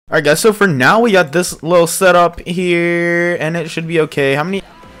Alright guys, so for now we got this little setup here and it should be okay. How many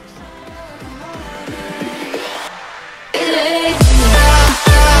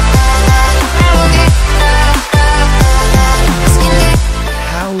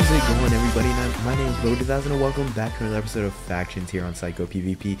How's it going, everybody? My name is Bubbo 2000 and welcome back to another episode of Factions here on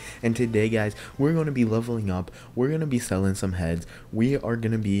SaicoPVP. And today guys, we're going to be leveling up, we're going to be selling some heads, we are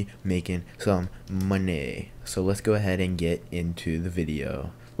going to be making some money. So let's go ahead and get into the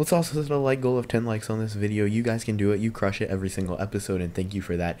video. Let's also set a like goal of 10 likes on this video. You guys can do it. You crush it every single episode, and thank you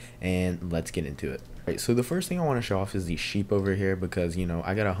for that. And let's get into it. Alright, so the first thing I want to show off is these sheep over here because, you know,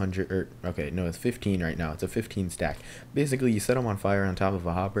 I got 100, okay, no, it's 15 right now. It's a 15 stack. Basically, you set them on fire on top of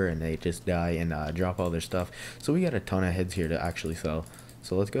a hopper, and they just die and drop all their stuff. So we got a ton of heads here to actually sell.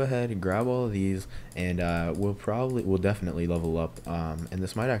 So let's go ahead and grab all of these, and we'll definitely level up. And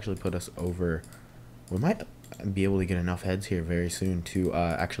this might actually put us over. We might be able to get enough heads here very soon to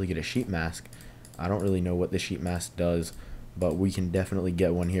actually get a sheep mask. I don't really know what the sheep mask does, but we can definitely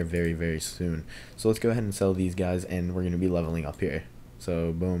get one here very, very soon. So let's go ahead and sell these guys, and we're going to be leveling up here.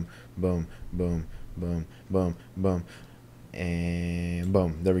 So boom, boom, boom, boom, boom, boom, and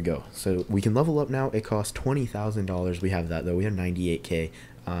boom. There we go. So we can level up now. It costs $20,000. We have that though. We have 98k.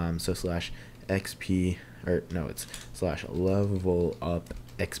 So slash XP, or no, it's slash level up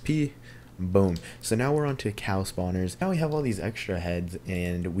XP. Boom. So now we're on to cow spawners. Now we have all these extra heads,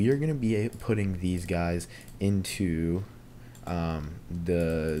 and we are going to be putting these guys into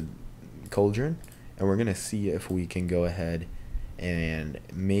the cauldron, and we're going to see if we can go ahead and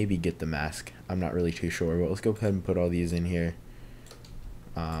maybe get the mask. I'm not really too sure, but let's go ahead and put all these in here.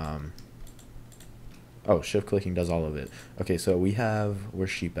 Oh, shift clicking does all of it. Okay, so we have,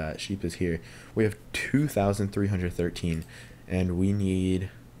 where's sheep at? Sheep is here. We have 2,313, and we need,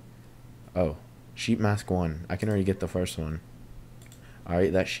 oh, sheep mask 1. I can already get the first one.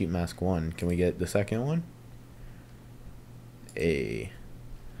 Alright, that's sheep mask 1. Can we get the second one? This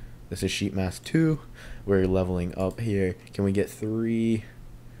is sheep mask 2. We're leveling up here. Can we get 3?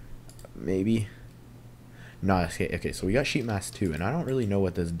 Maybe. No, okay, so we got sheep mask 2, and I don't really know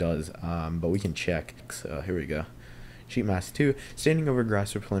what this does, but we can check. So here we go. Sheep mask 2. Standing over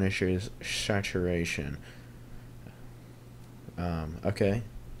grass replenishes saturation. Okay.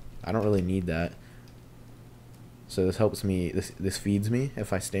 I don't really need that. So this helps me, this feeds me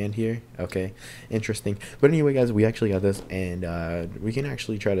if I stand here. Okay, interesting. But anyway guys, we actually got this, and we can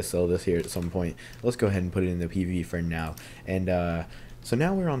actually try to sell this here at some point. Let's go ahead and put it in the PV for now. And so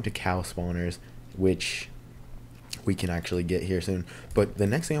now we're on to cow spawners, which we can actually get here soon. But the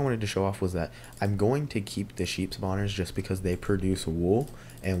next thing I wanted to show off was that I'm going to keep the sheep spawners just because they produce wool,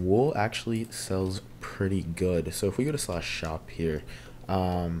 and wool actually sells pretty good. So if we go to slash shop here,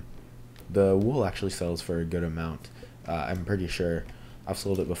 the wool actually sells for a good amount. I'm pretty sure. I've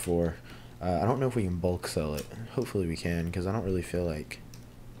sold it before. I don't know if we can bulk sell it. Hopefully we can, because I don't really feel like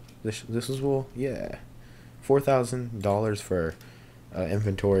this is wool. Yeah, $4,000 for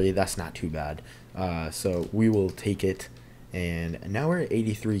inventory. That's not too bad. So we will take it. And now we're at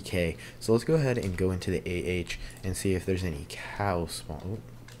 83k. So let's go ahead and go into the AH and see if there's any cow spawn. Oh,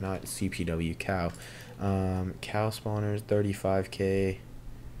 not CPW, cow. Cow spawners, 35k.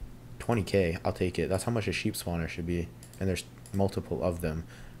 20k, I'll take it. That's how much a sheep spawner should be, and there's multiple of them.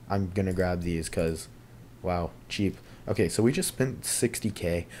 I'm gonna grab these because, wow, cheap. Okay, so we just spent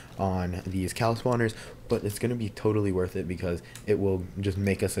 60k on these cow spawners, but it's gonna be totally worth it because it will just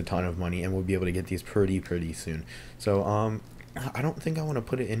make us a ton of money, and we'll be able to get these pretty soon. So I don't think I want to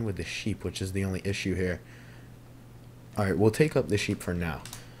put it in with the sheep, which is the only issue here. All right, we'll take up the sheep for now.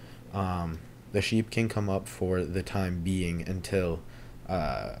 The sheep can come up for the time being until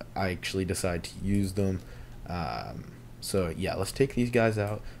I actually decide to use them. So yeah, let's take these guys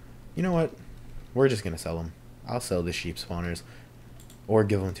out. You know what, we're just gonna sell them. I'll sell the sheep spawners or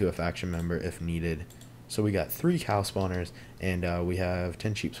give them to a faction member if needed. So we got 3 cow spawners, and we have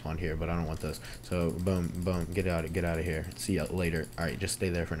 10 sheep spawned here, but I don't want those. So boom, boom, get out of here. See you later. All right, just stay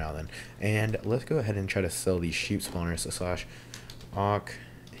there for now then. And let's go ahead and try to sell these sheep spawners. So slash awk,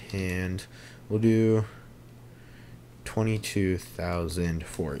 and we'll do 22,000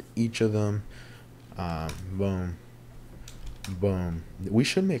 for each of them. Boom, boom. We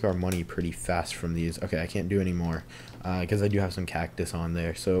should make our money pretty fast from these. Okay, I can't do any more because I do have some cactus on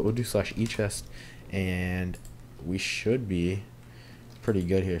there. So we'll do slash e-chest, and we should be pretty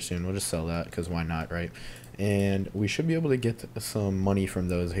good here soon. We'll just sell that because why not, right? And we should be able to get some money from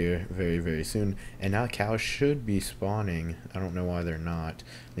those here very soon. And now cows should be spawning. I don't know why they're not.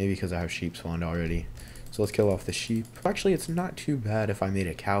 Maybe because I have sheep spawned already. So let's kill off the sheep. Actually, it's not too bad if I made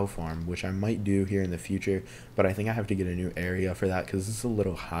a cow farm, which I might do here in the future, but I think I have to get a new area for that because it's a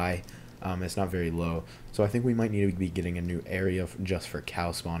little high. It's not very low. So I think we might need to be getting a new area just for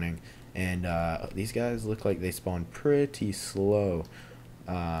cow spawning. And these guys look like they spawn pretty slow.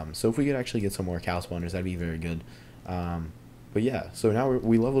 So if we could actually get some more cow spawners, that'd be very good. But yeah, so now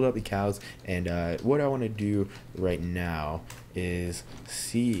we leveled up the cows, and what I want to do right now is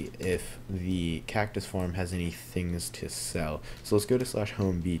see if the cactus farm has any things to sell. So let's go to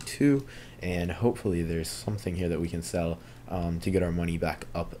 /home B2, and hopefully there's something here that we can sell to get our money back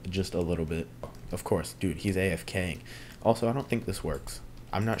up just a little bit. Of course, dude, he's AFKing. Also, I don't think this works.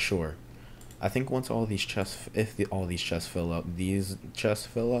 I'm not sure. I think once all these chests, all these chests fill up, these chests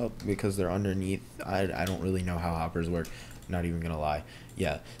fill up because they're underneath. I don't really know how hoppers work. Not even gonna lie.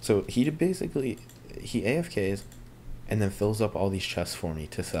 Yeah, so he AFKs and then fills up all these chests for me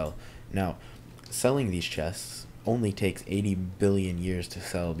to sell. Now, selling these chests only takes 80 billion years to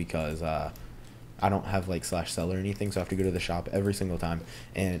sell because I don't have like /sell or anything, so I have to go to the shop every single time,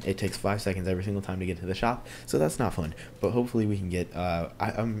 and it takes 5 seconds every single time to get to the shop, so that's not fun. But hopefully we can get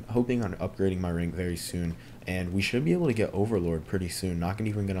I'm hoping on upgrading my rank very soon, and we should be able to get Overlord pretty soon, not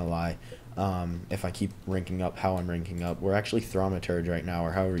even gonna lie. If I keep ranking up how I'm ranking up. We're actually Thaumaturge right now,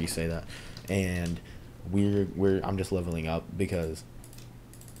 or however you say that, and I'm just leveling up because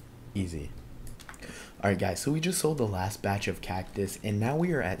easy. Alright guys, so we just sold the last batch of cactus, and now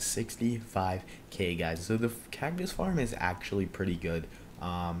we are at 65k guys. So the cactus farm is actually pretty good.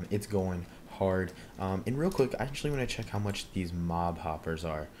 It's going hard. And real quick, I actually want to check how much these mob hoppers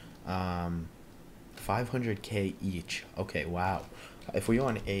are. 500k each. Okay, wow. If we go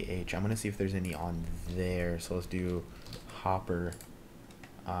on AH, I'm gonna see if there's any on there. So let's do hopper.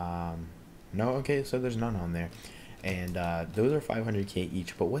 No, okay, so there's none on there. And those are 500k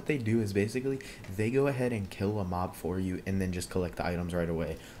each, but what they do is basically they go ahead and kill a mob for you and then just collect the items right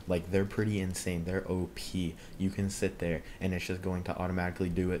away. Like, they're pretty insane. They're OP. You can sit there and it's just going to automatically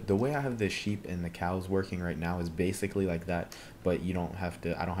do it. The way I have the sheep and the cows working right now is basically like that, but you don't have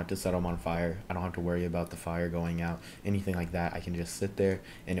to, I don't have to set them on fire. I don't have to worry about the fire going out, anything like that. I can just sit there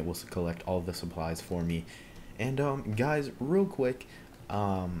and it will collect all the supplies for me. And guys, real quick,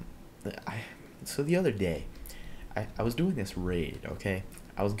 so the other day I was doing this raid, okay?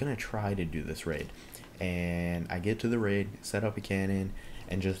 I was gonna try to do this raid, and I get to the raid, set up a cannon,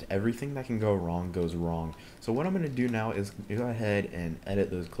 and just everything that can go wrong goes wrong. So what I'm gonna do now is go ahead and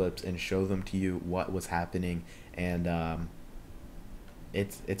edit those clips and show them to you what was happening, and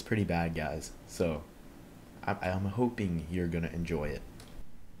it's pretty bad, guys. So I'm hoping you're gonna enjoy it.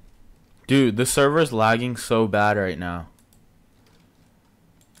 Dude, the server's lagging so bad right now.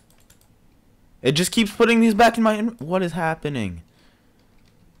 It just keeps putting these back in my... What is happening?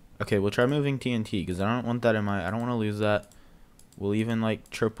 Okay, we'll try moving TNT, because I don't want that in my... I don't want to lose that. We'll even, like,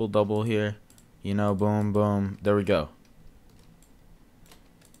 triple double here. You know, boom, boom. There we go.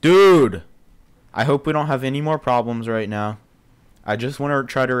 Dude! I hope we don't have any more problems right now. I just want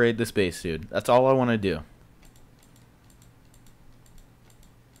to try to raid this base, dude. That's all I want to do.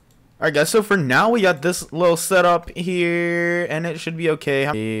 Alright guys, so for now we got this little setup here, and it should be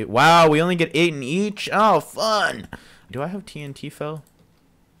okay. Wow, we only get 8 in each? Oh, fun! Do I have TNT, Phil?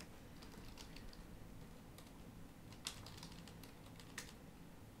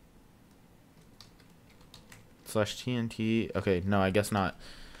 /TNT. Okay, no, I guess not.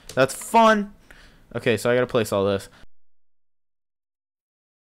 That's fun! Okay, so I gotta place all this.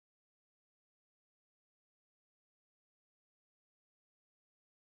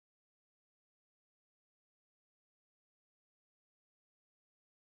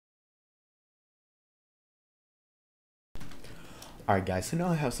 Alright guys, so now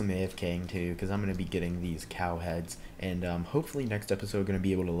I have some AFKing too, because I'm going to be getting these cow heads, and hopefully next episode I'm going to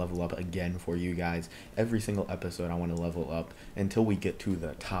be able to level up again for you guys. Every single episode I want to level up until we get to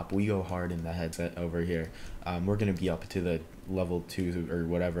the top. We go hard in the headset over here. We're going to be up to the level 2 or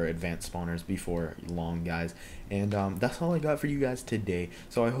whatever advanced spawners before long, guys. And that's all I got for you guys today,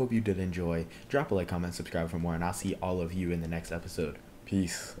 so I hope you did enjoy. Drop a like, comment, subscribe for more, and I'll see all of you in the next episode.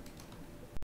 Peace.